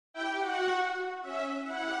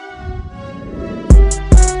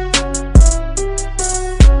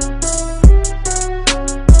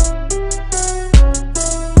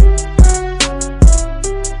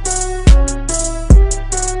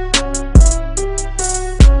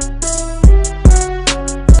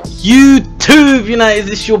YouTube United,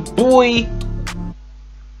 this your boy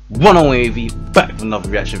 101AV back with another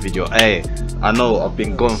reaction video. Hey, I know I've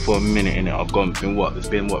been gone for a minute in it. It's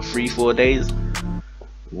been what, 3-4 days.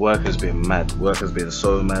 Work has been mad. Work has been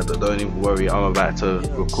so mad, but don't even worry, I'm about to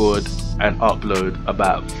record and upload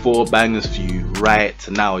about 4 bangers for you right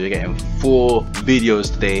now. You're getting 4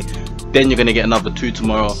 videos today, then you're gonna get another 2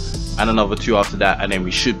 tomorrow and another 2 after that, and then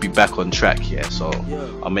we should be back on track. Yeah, so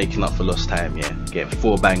I'm making up for lost time. Yeah, getting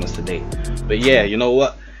 4 bangers today. But yeah, you know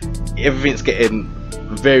what, everything's getting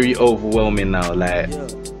very overwhelming now. Like,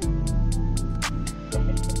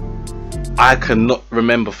 I cannot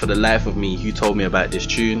remember for the life of me who told me about this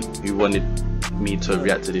tune, who wanted me to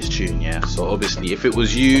react to this tune. Yeah, so obviously if it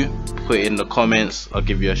was you, put it in the comments. I'll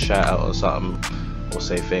give you a shout out or something, or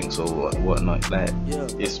say thanks or whatnot. Like,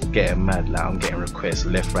 it's getting mad. Like, I'm getting requests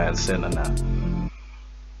left, right and center now,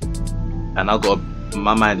 and I got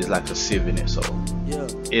my mind is like a sieve in it, so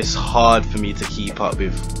it's hard for me to keep up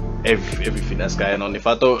with everything that's going on. If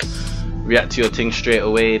I don't react to your thing straight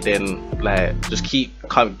away, then like just keep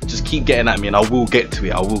getting at me and I will get to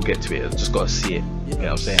it. I just gotta see it, you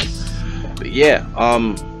know what I'm saying? But yeah,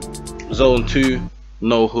 zone 2,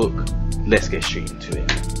 no hook, let's get straight into it.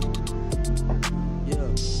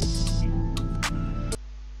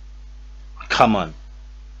 Come on,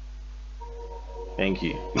 thank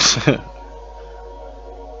you.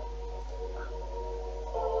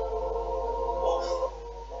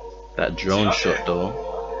 That drone shot though,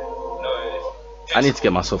 I need to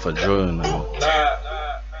get myself a drone now.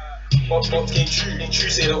 Ops came true,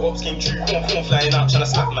 say the ops came true. Corn flying out, tryna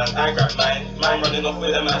slap man. I grab mine running off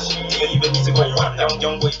with a mash. Didn't even need to go whack down.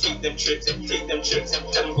 Young boy, take them trips,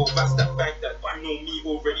 tell them go fast that bank that. You know me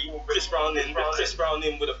already. Chris Brown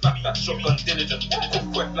in with a fat shotgun, diligent.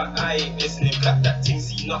 Cook wet like I ain't listening. Black that ting,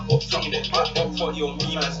 see not up flung it. Up 40 on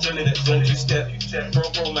me, man's drilling it. Don't you step,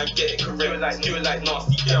 bro, man, get it correct. Do it like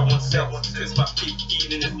nasty, yeah, I want self. Cause my pig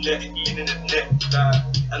eating in his neck.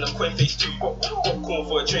 And I'm Kwengface too. Popcorn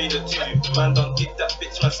for a trader too. Man, don't get that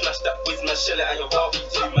bitch, man, smash that whiz, man, shell it at your Barbie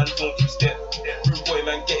too. Man, don't you step. Rude boy,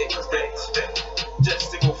 man, get it correct.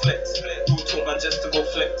 Just to go flex. Do talk, man, just to go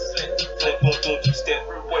flex. Don't you step.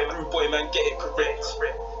 Rude boy, man, get it correct.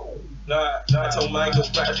 I told my girl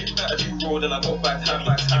back, I do road and I got bad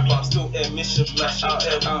habits, but I'm still air mission mash out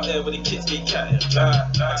there where the kids get cat.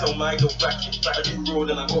 I told my girl back, I do road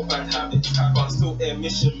and I got bad habits, but I'm still air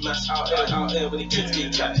mission mash out there where the kids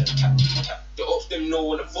get cat. The ops them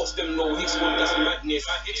know and the fots them know. Hit squad, that's madness.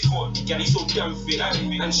 Gally so damn fit,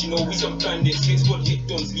 and she know we some bandits. Hit squad, hit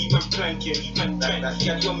dons, leave man planking.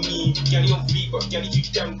 Gally on me, gally on fleet, but gally too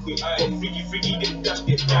damn quick. Got friggy, then dash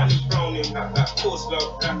it, Danny Browning. Course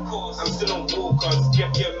love, I'm still on walkers.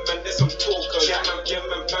 Yeah, man, there's some talkers. Yeah,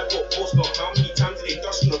 man, bad what post up. How many times did they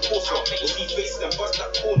dash on the post up? We'll see faces and bust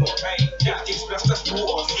that corner. Get splash, that's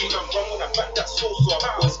water. See man run when I back that sauce up.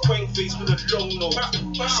 Was Kwengface with a long nose.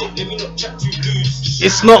 Shit, let me not chat too loose.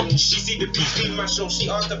 It's not. She see the beef my show. She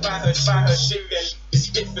asked to buy her shit then. It's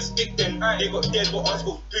stick for stick then. They got dead, but ours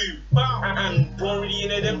go boom. And Bron really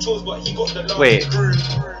into them chores, but he got the largest broom.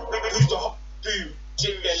 Who's the hot boom?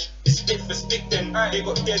 Then it's stick for stick then. They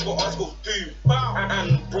got dead, but ours go boom.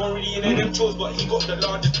 And Bron really into them chores, but he got the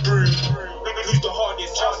largest broom. Who's the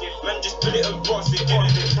hardest? Man, just pull it and pass it.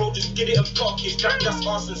 Bro, just get it and park it. That's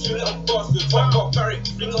awesome. Swing it on bastards. Fuck up, Barrett.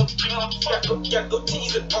 Fling on. Got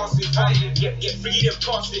titties and asses. Get free and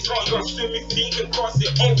pass it. You gotta swim with feet and cross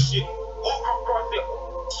it. Oh shit.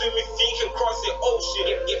 Swim with feet and cross it. Oh shit.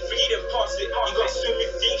 Get free and pass it. You gotta swim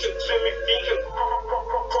with feet and cross it.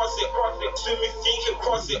 Swim with feet and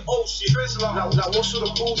cross it. Oh shit. Like what's all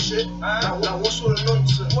the bullshit? Like what's all the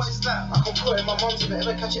nonsense? What is that? I can put it in my mum's if I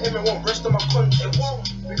ever catch it in, it won't rest on my conscience.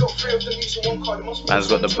 We got 3 of them each in 1 card. Man's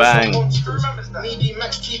got the bang. Meaty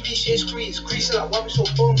Max TP shades creasing like why we so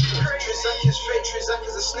bonkers. Trizzac is fake, Trizzac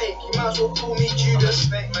is a snake. You might as well call me Judas.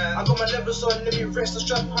 I got my levels on, let me rest. I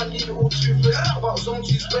strap hand, leave it all toothless. About zone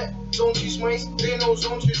 2's wet, zone 2's moist. They know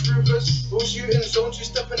zone 2's ruthless. All shooting, zone 2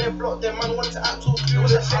 step in their block. Their man wanted to act all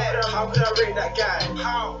clueless. How could I rate that guy?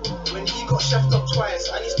 How? When he got shafted up twice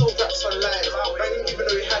and he still raps on live. Banging even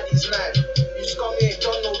though he had his knife. You scum, me ain't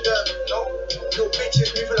done no dirt, no. Little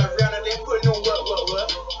bitches moving like Rihanna, they ain't putting no work.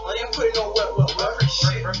 No, they ain't putting no work.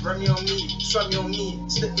 Shit, run me on me, swap me on me.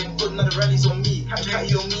 Stick getting good, now the rallies on me.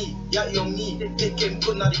 Catty on me, yatty on me. Dick getting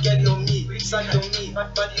good, now the galley on me. Sally on me,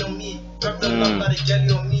 body on me. Grab the love, now the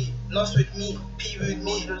jelly on me. Lost with me, P with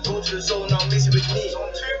me. Go to the zone, now mix it with me.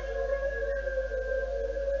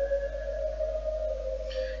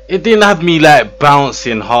 It didn't have me like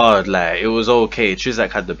bouncing hard. Like, it was okay.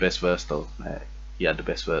 Trizzac had the best verse though. Like, he had the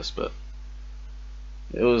best verse, but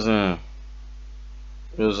it was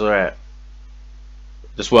It was alright.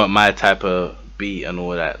 Just weren't my type of beat and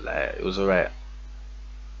all that. Like it was alright.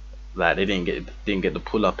 Like they didn't get the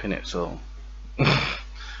pull up in it, so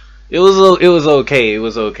it was okay. It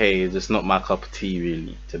was okay. It's just not my cup of tea,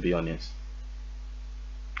 really, to be honest.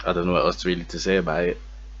 I don't know what else really to say about it.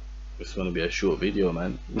 It's gonna be a short video,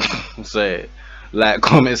 man. So like,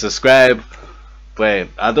 comment, subscribe. But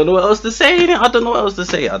I don't know what else to say. Innit? I don't know what else to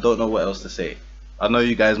say. I don't know what else to say. I know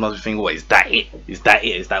you guys must be thinking, what is that it? Is that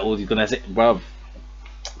it? Is that all you're gonna say? Bruv,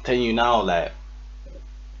 I'm telling you now, like,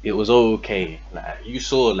 it was okay. Like, you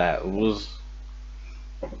saw, like, it was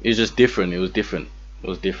just different. It was different. It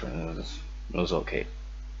was different. It was okay.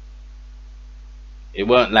 It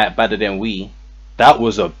weren't like better than we. That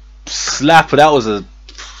was a slap. That was a.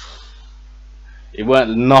 It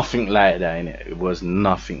weren't nothing like that, innit? It was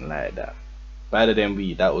nothing like that. Better than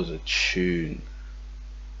we. That was a tune.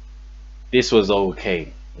 This was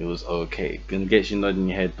okay. It was okay. Gonna get you nodding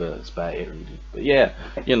your head, but that's about it, really. But yeah,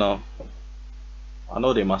 you know, I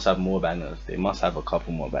know they must have more bangers. They must have a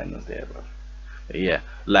couple more bangers there, bro. But yeah,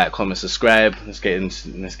 like, comment, subscribe. Let's get into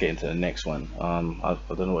the next one. I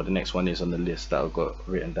don't know what the next one is on the list that I've got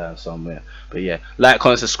written down somewhere. But yeah, like,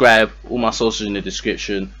 comment, subscribe. All my socials in the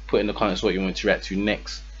description. Put in the comments what you want to react to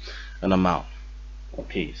next, and I'm out.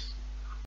 Peace.